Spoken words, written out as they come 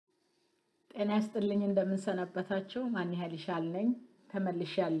ጤና ይስጥልኝ እንደምን ሰነበታችሁ ማን ያህል ይሻል ነኝ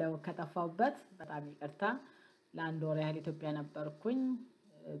ተመልሻለሁ ከጠፋሁበት በጣም ይቅርታ ለአንድ ወር ያህል ኢትዮጵያ ነበርኩኝ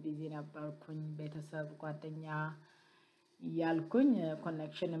ቢዚ ነበርኩኝ ቤተሰብ ጓደኛ ያልኩኝ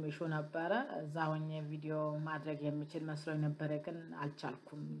ኮኔክሽን ኢሹ ነበረ እዛ ሆኜ ቪዲዮ ማድረግ የሚችል መስሎኝ ነበር ግን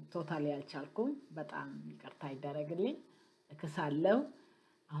አልቻልኩም ቶታሊ አልቻልኩም በጣም ይቅርታ ይደረግልኝ እከሳለሁ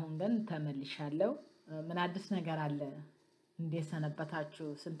አሁን ግን ተመልሻለሁ ምን አዲስ ነገር አለ እንዴት ሰነበታችሁ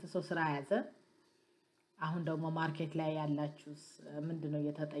ስንት ሰው ስራ ያዘ አሁን ደግሞ ማርኬት ላይ ያላችሁስ ምንድነው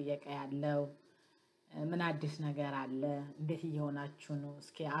እየተጠየቀ ያለው ምን አዲስ ነገር አለ እንዴት እየሆናችሁ ነው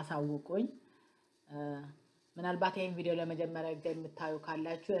እስኪ አሳውቁኝ ምናልባት ይሄን ቪዲዮ ለመጀመሪያ ጊዜ የምታዩ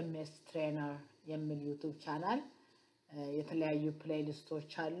ካላችሁ ኤምኤስ ትሬነር የሚል ዩቲዩብ ቻናል የተለያዩ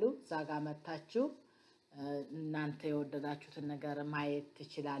ፕሌሊስቶች አሉ ዛጋ መጣችሁ እናንተ የወደዳችሁትን ነገር ማየት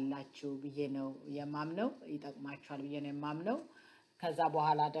ትችላላችሁ ብዬ ነው የማምነው ይጠቅማችኋል ብዬ ነው የማምነው ከዛ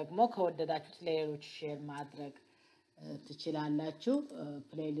በኋላ ደግሞ ከወደዳችሁት ለሌሎች ሼር ማድረግ ትችላላችሁ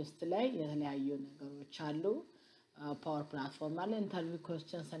ፕሌሊስት ላይ የተለያዩ ነገሮች አሉ ፓወር ፕላትፎርም አለ ኢንተርቪው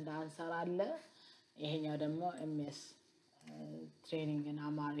ኩዌስችንስ እንደ አንሰር አለ ይሄኛው ደግሞ ኤምኤስ ትሬኒንግ እና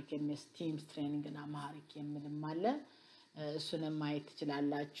አማሪክ ኤምኤስ ቲምስ ትሬኒንግ እና አማሪክ የሚልም አለ እሱንም ማየት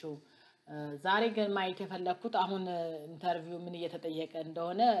ትችላላችሁ ዛሬ ግን ማየት የፈለኩት አሁን ኢንተርቪው ምን እየተጠየቀ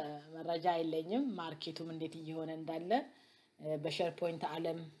እንደሆነ መረጃ የለኝም ማርኬቱም እንዴት እየሆነ እንዳለ በሼርፖይንት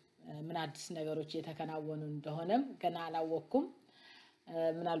ዓለም ምን አዲስ ነገሮች እየተከናወኑ እንደሆነም ገና አላወኩም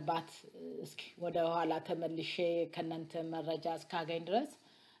ምናልባት እስኪ ወደ ኋላ ተመልሼ ከነንተ መረጃ እስካገኝ ድረስ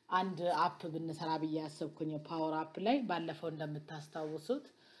አንድ አፕ ብንሰራ በያሰብኩኝ ፓወር አፕ ላይ ባለፈው እንደምታስታውሱት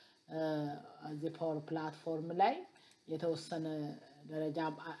እዚ ፓወር ፕላትፎርም ላይ የተወሰነ ደረጃ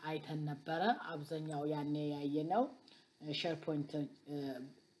አይተን ነበር አብዛኛው ያኔ ያየነው ሼርፖይንት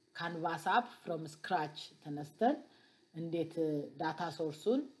ካንቫስ አፕ ፍሮም ስክራች ተነስተን እንዴት ዳታ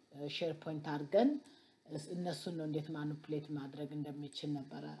ሶርሱን ሼርፖይንት አድርገን እነሱን ነው እንዴት ማኒፑሌት ማድረግ እንደሚችል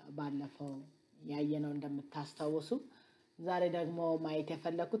ነበር ባለፈው ያየነው እንደምታስታውሱ ዛሬ ደግሞ ማየት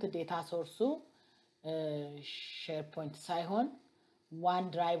የፈለኩት ዳታ ሶርሱ ሼርፖይንት ሳይሆን ዋን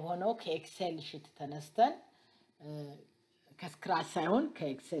ድራይቭ ሆኖ ከኤክሴል ሺት ተነስተን ከስክራች ሳይሆን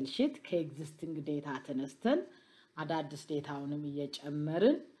ከኤክሴል ሺት ከኤግዚስቲንግ ዳታ ተነስተን አዳዲስ ዳታውንም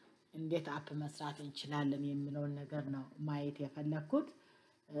እየጨመርን እንዴት አፕ መስራት እንችላለን የሚለው ነገር ነው ማየት የፈለኩት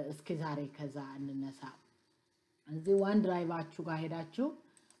እስኪ ዛሬ ከዛ እንነሳ እዚህ ዋን ድራይቫችሁ ጋር ሄዳችሁ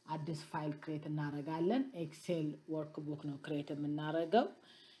አዲስ ፋይል ክሬት እናደርጋለን ኤክሴል ወርክቡክ ነው ክሬት የምናደርገው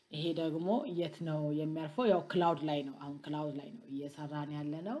ይሄ ደግሞ የት ነው የሚያርፈው ያው ክላውድ ላይ ነው አሁን ክላውድ ላይ ነው እየሰራን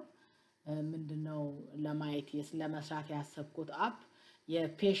ያለነው ምንድነው ለማየት ለመስራት ያሰብኩት አፕ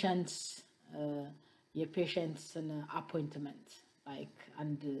የፔሸንትስን አፖይንትመንት ላይክ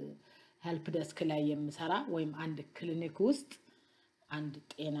አንድ ሄልፕ ዴስክ ላይ የምሰራ ወይም አንድ ክሊኒክ ውስጥ አንድ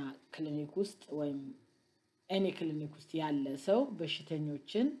ጤና ክሊኒክ ውስጥ ወይም ኤኒ ክሊኒክ ውስጥ ያለ ሰው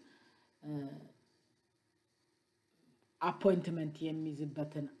በሽተኞችን አፖይንትመንት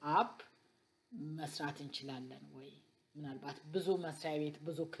የሚይዝበትን አፕ መስራት እንችላለን ወይ ምናልባት ብዙ መስሪያ ቤት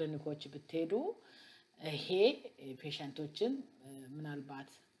ብዙ ክሊኒኮች ብትሄዱ ይሄ ፔሸንቶችን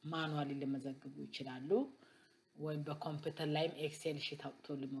ምናልባት ማኑዋሊ ለመዘግቡ ይችላሉ ወይም በኮምፒውተር ላይም ኤክሴል ሺት አውጥቶ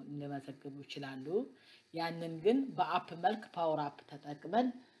ለመዘግቡ ይችላሉ ያንን ግን በአፕ መልክ ፓወር አፕ ተጠቅመን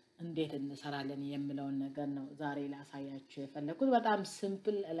እንዴት እንሰራለን የሚለው ነገር ነው ዛሬ ላሳያችሁ የፈለኩት በጣም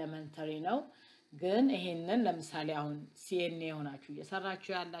ሲምፕል ኤሌመንተሪ ነው ግን ይሄንን ለምሳሌ አሁን ሲኤንኤ ሆናችሁ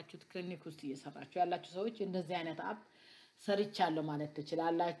እየሰራችሁ ያላችሁት ክሊኒክ ውስጥ እየሰራችሁ ያላችሁ ሰዎች እንደዚህ አይነት አፕ ሰርቻለሁ ማለት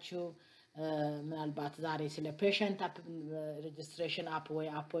ትችላላችሁ ምናልባት ዛሬ ስለ ፔሸንት አፕ ሬጅስትሬሽን አፕ ወይ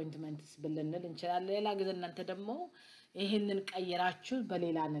አፖይንትመንትስ ብልንል እንችላለን ሌላ ጊዜ እናንተ ደግሞ ይሄንን ቀይራችሁ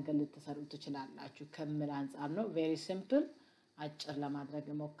በሌላ ነገር ልትሰሩ ትችላላችሁ ከመል አንፃር ነው ቬሪ ሲምፕል አጭር ለማድረግ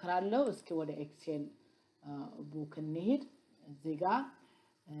እሞክራለሁ እስኪ ወደ ኤክሴል ቡክ እንሂድ እዚህ ጋር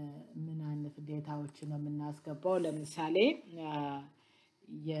ምን አይነት ዳታዎች ነው የምናስገባው ለምሳሌ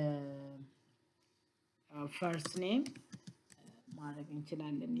የ ፈርስት ኔም ማድረግ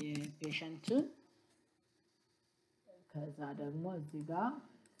እንችላለን የፔሸንት ከዛ ደግሞ እዚህ ጋር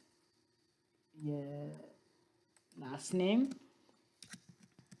የላስት ኔም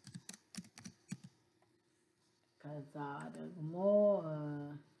ከዛ ደግሞ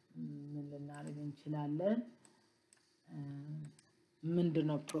ምን ልናደርግ እንችላለን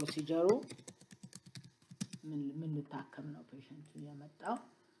ምንድነው ፕሮሲጀሩ ምን ልታከም ነው ፔሸንቱ የመጣው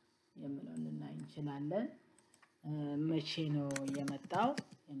የሚለውን ልናይ እንችላለን መቼ ነው የመጣው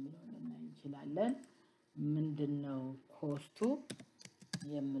የሚለውን ልናይ እንችላለን ምንድነው ኮስቱ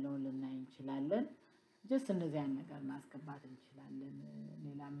የሚለውን ልናይ እንችላለን ጀስት እንደዚህ አይነት ነገር ማስገባት እንችላለን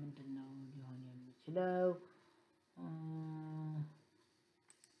ሌላ ምንድነው ሊሆን የሚችለው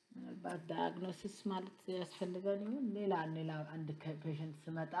diagnosis ማለት ያስፈልጋል ይሁን ሌላ አንድ ፔሸንት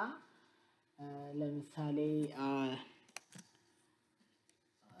ስመጣ ለምሳሌ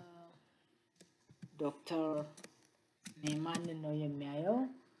ዶክተር ማን ነው የሚያየው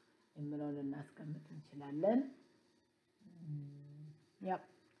የሚለውን እናስቀምጥ እንችላለን ያ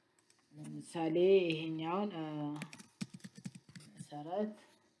ለምሳሌ ይሄኛውን መሰረት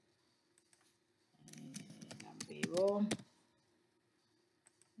ላምቤሮ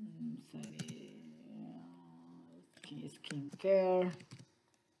skin care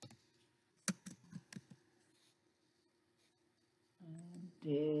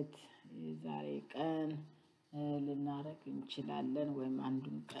date ዛሬ ቀን ልናረግ እንችላለን ወይም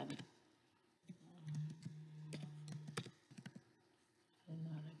አንዱን ቀን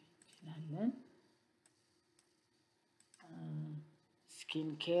ልናረግ እንችላለን skin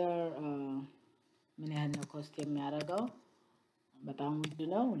care ምን ያህል ነው ኮስት የሚያደርገው በጣም ውድ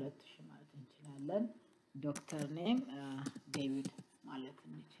ነው 2000 ማለት እንችላለን ዶክተር ኔም ዴቪድ ማለት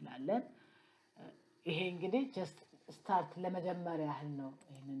እንችላለን ይሄ እንግዲህ just ስታርት ለመጀመሪያ ያህል ነው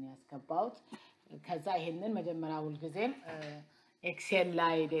ይሄንን ያስገባውት ከዛ ይሄንን መጀመሪያ ሁሉ ጊዜም ኤክሴል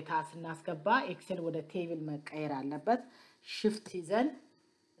ላይ ዴታ ስናስገባ ኤክሴል ወደ ቴብል መቀየር አለበት shift ይዘን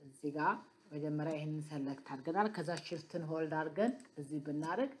እዚህ ጋር መጀመሪያ ይሄንን ሰሌክት አድርገናል ከዛ shiftን ሆልድ አድርገን እዚህ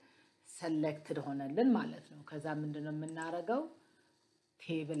ብናረግ ሰሌክትድ ሆነልን ማለት ነው ከዛ ምንድነው የምናረገው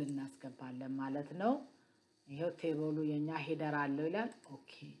ቴብል እናስገባለን ማለት ነው ይሄው ቴብሉ የኛ ሄደር አለው ይላል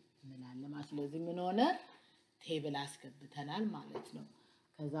ኦኬ እንላለን ማለት ስለዚህ ምን ሆነ ቴብል አስገብተናል ማለት ነው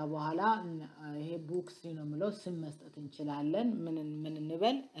ከዛ በኋላ ይሄ ቡክስ ነው ምለው ስም መስጠት እንችላለን ምን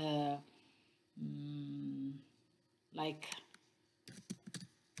እንበል like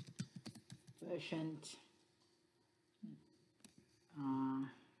patient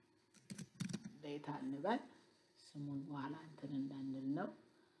data እንበል ስሙን በኋላ እንትን እንዳንል ነው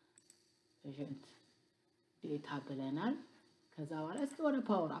patient data ብለናል ከዛ በኋላ እስኪ ወደ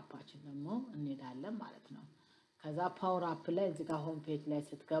ፓወር አፓችን ደግሞ እንሄዳለን ማለት ነው ከዛ ፓወር አፕ ላይ እዚህ ጋር ሆም ፔጅ ላይ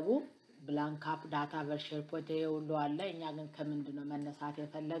ስትገቡ ብላንክ አፕ ዳታ ቨርሽን ፖት ሁሉ አለ እኛ ግን ከምንድነው መነሳት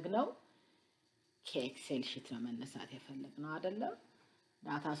የፈለግነው ከኤክሴል ሺት ነው መነሳት የፈለግነው አይደለም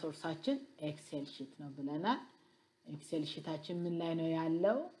ዳታ ሶርሳችን ኤክሴል ሺት ነው ብለናል ኤክሴል ሺታችን ምን ላይ ነው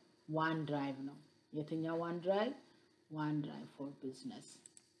ያለው ዋን ድራይቭ ነው የትኛው ዋን ድራይቭ ፎር ቢዝነስ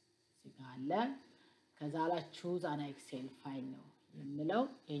እዚህ ጋር አለ ከዛ ላይ choose an excel ፋይል ነው የሚለው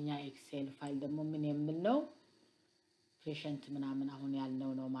የኛ ኤክሴል ፋይል ደግሞ ምን የሚል ነው ፔሸንት ምናምን አሁን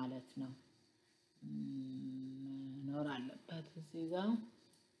ያልነው ነው ማለት ነው ኖር አለበት እዚህ ጋር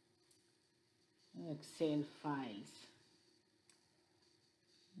ኤክሴል ፋይልስ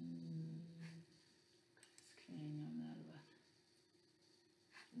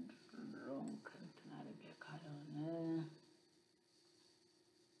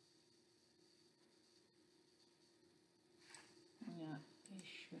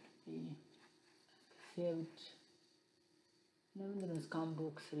saved ለምን እስካሁን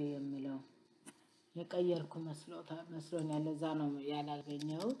ቡክ 3 የሚለው የቀየርኩ መስሎኛል ለዛ ነው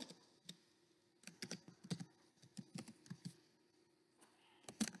ያላገኘሁት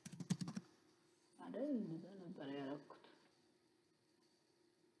አይደል እንደዛ ነበር ያረኩት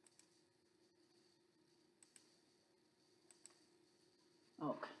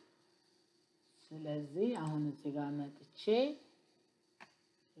ኦኬ ስለዚህ አሁን እዚህ ጋር መጥቼ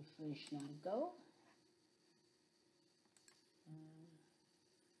ሪፍሬሽ ላድርገው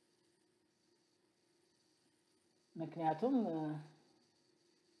ምክንያቱም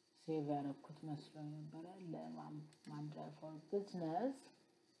ሴቭ ያረኩት መስሎኝ ነበር ለማንድራይ ፎር ቢዝነስ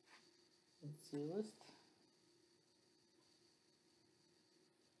እዚህ ውስጥ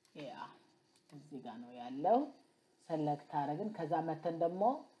ያ እዚህ ጋር ነው ያለው ሰሌክት አረግን ከዛ መተን ደግሞ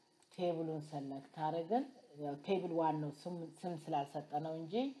ቴብሉን ሰሌክት አረግን ያው ቴብል 1 ነው ስም ስላልሰጠነው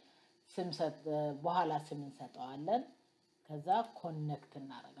እንጂ ስም በኋላ ስም እንሰጠዋለን ከዛ ኮኔክት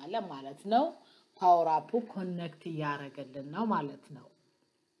እናረጋለን ማለት ነው PowerApp ኮኔክት ያረጋልን ነው ማለት ነው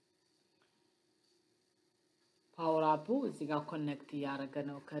PowerApp እዚህ ጋር ኮኔክት ያረገ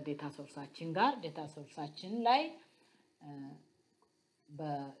ነው ከዴታ ሶርሳችን ጋር ዴታ ሶርሳችን ላይ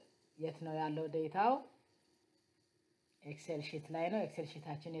በየት ነው ያለው ዴታው ኤክሴል ሺት ላይ ነው ኤክሴል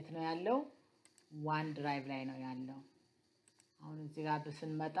ሺታችን የት ነው ያለው ዋን ድራይቭ ላይ ነው ያለው አሁን እዚህ ጋር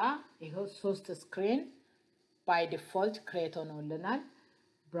ስንመጣ ይሄው 3 ስክሪን by default create ሆኖልናል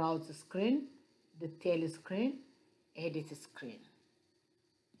browse screen detail screen edit screen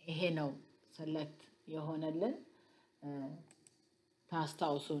ይሄ ነው select የሆነልን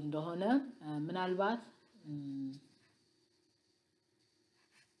ታስታውሱ እንደሆነ ምናልባት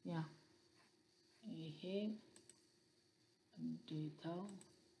ያ ይሄ ዴታው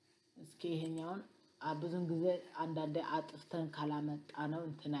እስኪ ይሄኛውን ብዙን ጊዜ አንዳንዴ አጥፍተን ካላመጣ ነው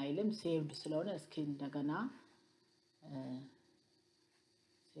እንትን አይልም ሴቭድ ስለሆነ እስኪ እንደገና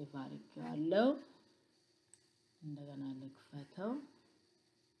ሴቭ አድርጌዋለሁ እንደገና ልክፈተው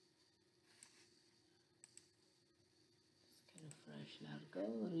እስኪ ሪፍሬሽ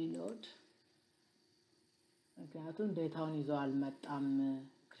ላድርገው ሪሎድ ምክንያቱም ዴታውን ይዞ አልመጣም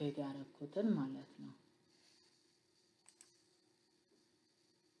ክሬት ያደረኩትን ማለት ነው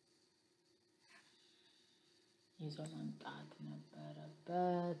ይዞ መምጣት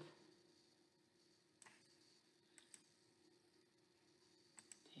ነበረበት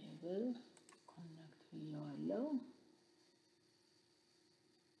ቴብል ኮኔክት ብየዋለሁ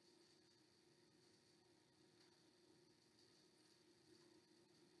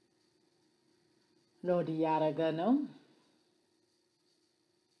ሎድ እያደረገ ነው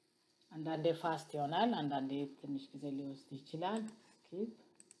አንዳንዴ ፋስት ይሆናል አንዳንዴ ትንሽ ጊዜ ሊወስድ ይችላል ስኪፕ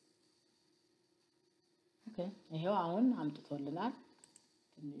ኦኬ ይሄው አሁን አምጥቶልናል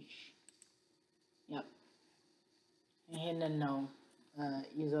ትንሽ ያ ይሄንን ነው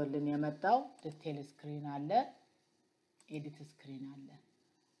ይዞልን የመጣው ዲቴል ስክሪን አለ ኤዲት ስክሪን አለ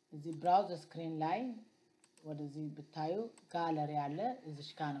እዚህ ብራውዝ ስክሪን ላይ ወደዚህ ብታዩ ጋለሪ አለ እዚሽ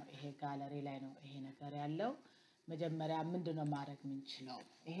ጋር ነው ይሄ ጋለሪ ላይ ነው ይሄ ነገር ያለው መጀመሪያ ምንድነው ማድረግ ምንችለው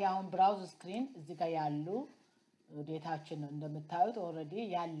ይሄ አሁን ብራውዝ ስክሪን እዚህ ጋር ያሉ ዴታችን ነው እንደምታዩት ኦሬዲ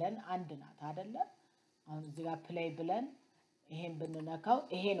ያለን አንድ ናት አይደለ አሁን እዚህ ጋር ፕሌይ ብለን ይሄን ብንነካው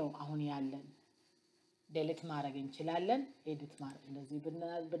ይሄ ነው አሁን ያለን ዴሊት ማድረግ እንችላለን ኤዲት ማድረግ እንደዚህ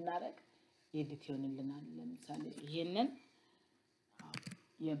ብናደርግ ኤዲት ይሆንልናል ለምሳሌ ይሄንን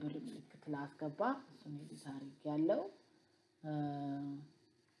የብር ምልክት ላስገባ እሱን ኤዲት አድርጌያለሁ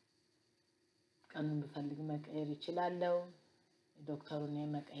ቀኑን ብፈልግ መቀየር ይችላልው ዶክተሩን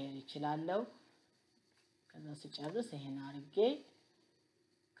መቀየር ይችላልው ከዛ ሲጨርስ ይሄን አድርጌ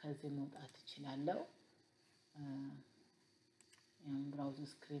ከዚህ መውጣት ይችላልው ያን ብራውዝ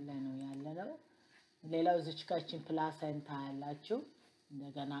ስክሪን ላይ ነው ያለው ሌላው እዚች ካችን ፕላስ ሳይን ታያላችሁ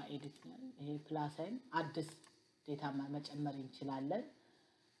እንደገና ኤዲት ይሄ ፕላስ ሳይን አዲስ ዴታ መጨመር እንችላለን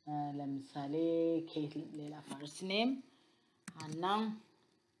ለምሳሌ ኬት ሌላ ፈርስት ኔም አና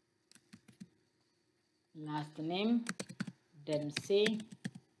ላስት ኔም ደምሴ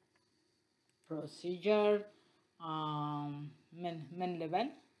ፕሮሲጀር ምን ልበል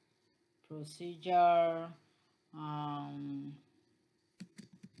ፕሮሲጀር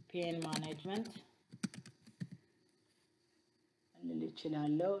ፔን ማኔጅመንት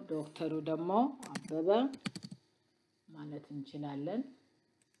ልልችላለው ዶክተሩ ደግሞ አበበ ማለት እንችላለን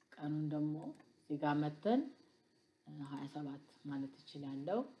ቀኑን ደግሞ እዚህ ጋር መተን 27 ማለት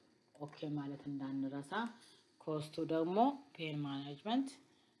ይችላልው ኦኬ ማለት እንዳንረሳ ኮስቱ ደግሞ ፔን ማኔጅመንት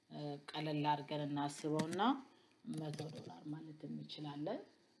ቀለል አድርገን እናስበውና $100 ማለት እንችላለን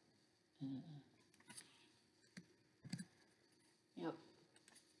ያው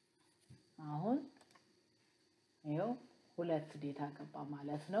አሁን ይሄው ሁለት ዴታ ገባ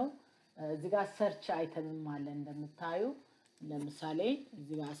ማለት ነው እዚህ ጋር ሰርች አይተምም አለ እንደምታዩ ለምሳሌ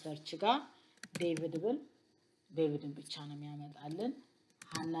እዚህ ጋር ሰርች ጋር ዴቪድን ብቻ ነው የሚያመጣልን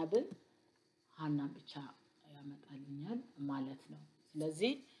ሃናብል ሃና ብቻ ያመጣልኛል ማለት ነው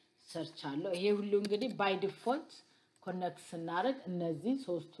ስለዚህ ሰርች አለው ይሄ ሁሉ እንግዲህ ባይ ዲፎልት ኮኔክት ስናደርግ እነዚህ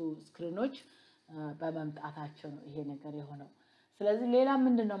ሶስቱ ስክሪኖች በመምጣታቸው ነው ይሄ ነገር የሆነው ስለዚህ ሌላ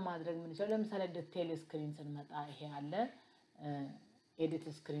ምንድነው ማድረግ ምንችለው ለምሳሌ ዲቴል ስክሪን ስንመጣ ይሄ አለ ኤዲት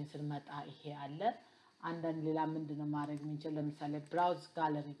ስክሪን ስንመጣ ይሄ አለ አንዳንድ ሌላ ምንድነው ማድረግ ምንችለው ለምሳሌ ብራውዝ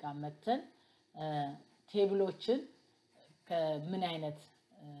ጋለሪ ጋር መተን ቴብሎችን ከምን አይነት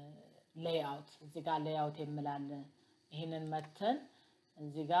ሌይአውት እዚህ ጋር ሌይአውት የምላል ይሄንን መተን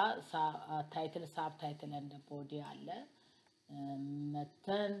እዚህ ጋር ታይትል ሳብ ታይትል እንደ ቦዲ አለ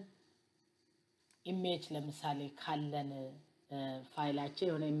መተን ኢሜጅ ለምሳሌ ካለን ፋይላችን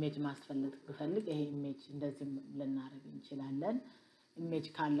የሆነ ኢሜጅ ማስፈልግ ብፈልግ ይሄ ኢሜጅ እንደዚህ ልናደርግ እንችላለን ኢሜጅ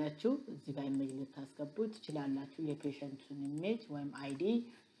ካላችሁ እዚህ ጋር ኢሜጅ ልታስገቡ ትችላላችሁ የፔሸንቱን ኢሜጅ ወይም አይዲ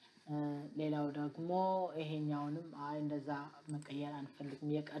ሌላው ደግሞ ይሄኛውንም እንደዛ መቀየር አንፈልግም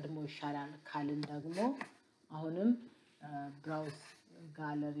የቀድሞ ይሻላል ካልን ደግሞ አሁንም ብራውዝ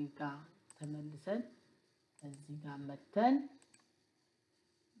ጋለሪ ጋር ተመልሰን እዚህ ጋር መተን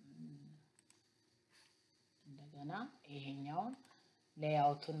እንደገና ይሄኛውን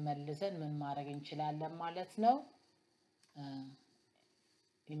ሌይአውቱን መልሰን ምን ማድረግ እንችላለን ማለት ነው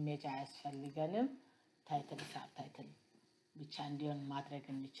ኢሜጅ አያስፈልገንም ታይትል ሳብ ታይትል ብቻ እንዲሆን ማድረግ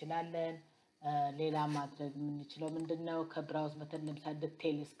እንችላለን ሌላ ማድረግ ምንችለው ምንድነው ከብራውዝ በተን ለምሳሌ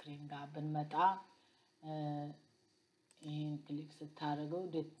ዲቴል ስክሪን ጋር ብንመጣ ይሄን ክሊክ ስታደርጉ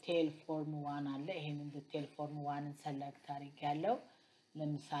ዲቴል ፎርም 1 አለ ይሄንን ዲቴል ፎርም 1ን ሰሌክት አድርጌያለሁ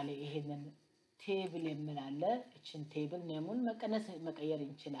ለምሳሌ ይሄንን ቴብል የምላለ እቺን ቴብል ኔሙን መቀየር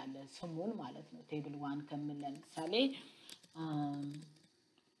እንችላለን ስሙን ማለት ነው ቴብል 1 ከምን ለምሳሌ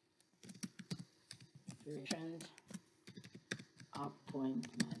patient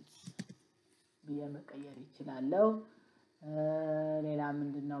appointments በመቀየር ይችላልው ሌላ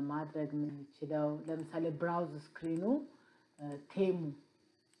ምንድነው ማድረግ የምንችለው ለምሳሌ ብራውዝ ስክሪኑ ቴሙ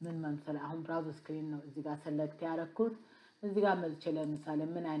ምን መምሰል አሁን ብራውዝ ስክሪን ነው እዚህ ጋር ሰለክት ያደረኩት እዚህ ጋር መልቼ ለምሳሌ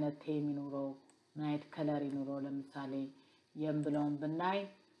ምን አይነት ቴም ይኖረው ምን አይነት ከለር ይኖረው ለምሳሌ የምብለውን ብናይ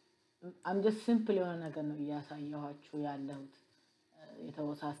I'm just simple የሆነ ነገር ነው ያሳየኋችሁ ያለሁት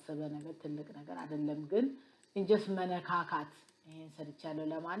የተወሳሰበ ነገር ትልቅ ነገር አይደለም ግን just መነካካት ይሄን ሰርቻለሁ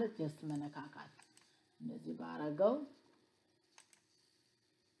ለማለት just መነካካት እንደዚህ ባረጋው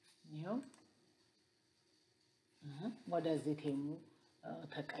ይሄው ወደዚህ ቴሙ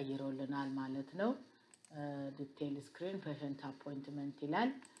ተቀይሮልናል ማለት ነው ዲቴል ስክሪን patient appointment ይላል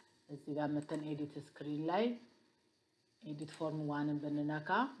እዚህ ጋር መተን ኤዲት ስክሪን ላይ ኤዲት ፎርም 1 ብንነካ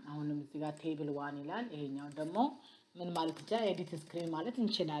አሁንም እዚህ ጋር ቴብል 1 ይላል ይሄኛው ደግሞ ምን ማለት ይችላል ኤዲት ስክሪን ማለት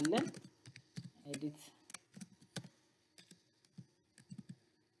እንችላለን ኤዲት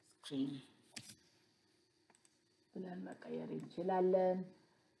ስክሪን ብለን መቀየር እንችላለን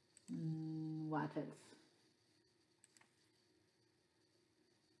what else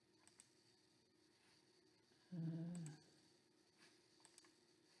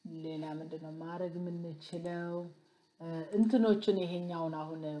ሌላ ምንድነው ማድረግ የምንችለው እንትኖችን ይሄኛውን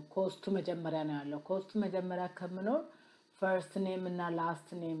አሁን ኮስቱ መጀመሪያ ነው ያለው ኮስቱ መጀመሪያ ከምኖር ፈርስት ኔም እና ላስት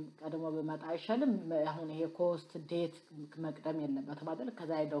ኔም ቀድሞ በመጣ አይሻልም አሁን ይሄ ኮስት ዴት መቅደም የለበትም አይደል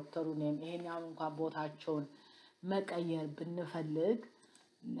ከዛ ዶክተሩ ኔም ይሄኛውን እንኳን ቦታቸውን መቀየር ብንፈልግ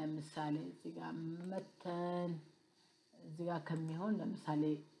ለምሳሌ እዚህ ጋር መተን እዚህ ጋር ከሚሆን ለምሳሌ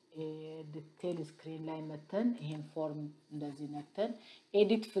ዲቴል ስክሪን ላይ መተን ይሄን ፎርም እንደዚህ ነክተን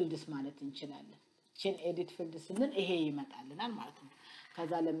ኤዲት ፊልድስ ማለት እንችላለን ቼን ኤዲት ፊልድስ ስንል ይሄ ይመጣልናል ማለት ነው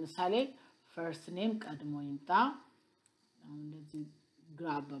ከዛ ለምሳሌ ፈርስት ኔም ቀድሞ ይምጣ አሁን እንደዚህ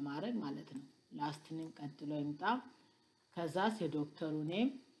ግራብ በማድረግ ማለት ነው ላስት ኔም ቀጥሎ ይምጣ ከዛስ የዶክተሩ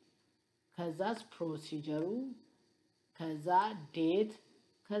ኔም ከዛስ ፕሮሲጀሩ ከዛ ዴት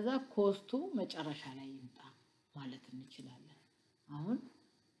ከዛ ኮስቱ መጨረሻ ላይ ይምጣ ማለት እንችላለን አሁን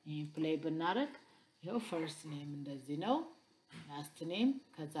ይሄ ፕሌይ ብናረግ ይሄው ፈርስት ኔም እንደዚህ ነው ላስት ኔም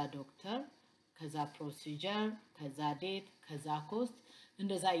ከዛ ዶክተር ከዛ ፕሮሲጀር ከዛ ዴት ከዛ ኮስት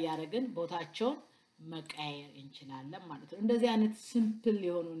እንደዛ ያያረግን ቦታቸውን መቀየር እንችላለን ማለት ነው እንደዚህ አይነት ሲምፕል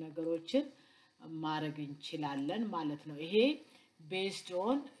የሆኑ ነገሮችን ማድረግ እንችላለን ማለት ነው ይሄ based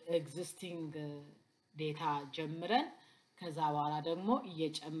on existing data ጀምረን ከዛ በኋላ ደግሞ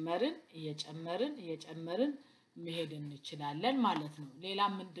እየጨመርን መሄድ እንችላለን ማለት ነው ሌላ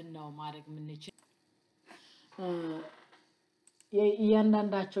ምንድነው ማድረግ ምንችል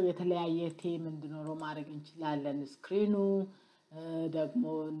ያንዳንዳቸው የተለያየ ቴም እንድኖረው ማድረግ እንችላለን ስክሪኑ ደግሞ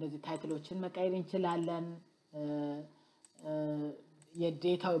እንደዚህ ታይትሎችን መቀየር እንችላለን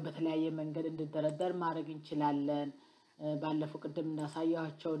የዴታው በተለያየ መንገድ እንድደረደር ማድረግ እንችላለን ባለፈው ቅድም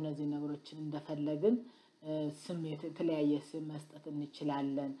እንዳሳያችሁ እነዚህ ነገሮችን እንደፈለግን ስም የተለያየ ስም መስጠት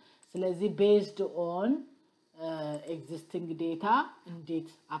እንችላለን ስለዚህ based on existing data እንዴት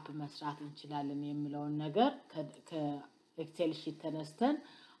አፕ መስራት እንችላለን የሚለውን ነገር ከኤክሴል ሺት ተነስተን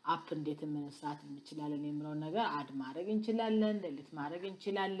አፕ እንዴት መስራት እንችላለን የሚለውን ነገር አድ ማድረግ እንችላለን ዲሊት ማድረግ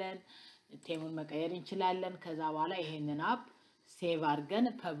እንችላለን ቴሙን መቀየር እንችላለን ከዛ በኋላ ይሄንን አፕ ሴቭ አድርገን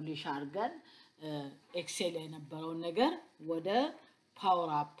ፐብሊሽ አድርገን ኤክሴል የነበረው ነገር ወደ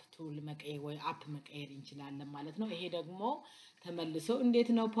PowerApp ቱል መቀየር ወይ አፕ መቀየር እንችላለን ማለት ነው ይሄ ደግሞ ተመልሶ እንዴት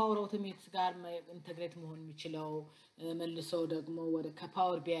ነው ፓወር አውቶሜትስ ጋር ኢንተግሬት መሆን የሚችለው መልሶ ደግሞ ወደ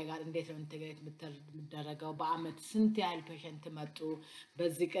ከፓወር ቢአይ ጋር እንዴት ነው ኢንተግሬት ምትደረገው በአመት ስንት ያህል ፔሸንት መጡ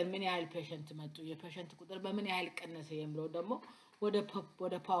በዚህ ቀን ምን ያህል ፔሸንት መጡ የፔሸንት ቁጥር በምን ያህል ቀነሰ የሚለው ደግሞ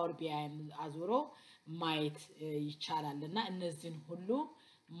ወደ ፓወር ቢአይ አዙሮ ማየት ይቻላልና እነዚህን ሁሉ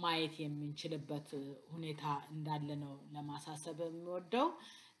ማየት የምንችልበት ሁኔታ እንዳለ ነው ለማሳሰብ የሚወደው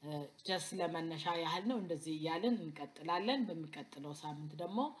ጀስት ለመነሻ ያህል ነው እንደዚህ ያለን እንቀጥላለን በሚቀጥለው ሳምንት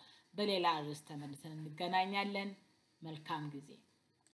ደግሞ በሌላ ርዕስ ተመልሰን እንገናኛለን መልካም ጊዜ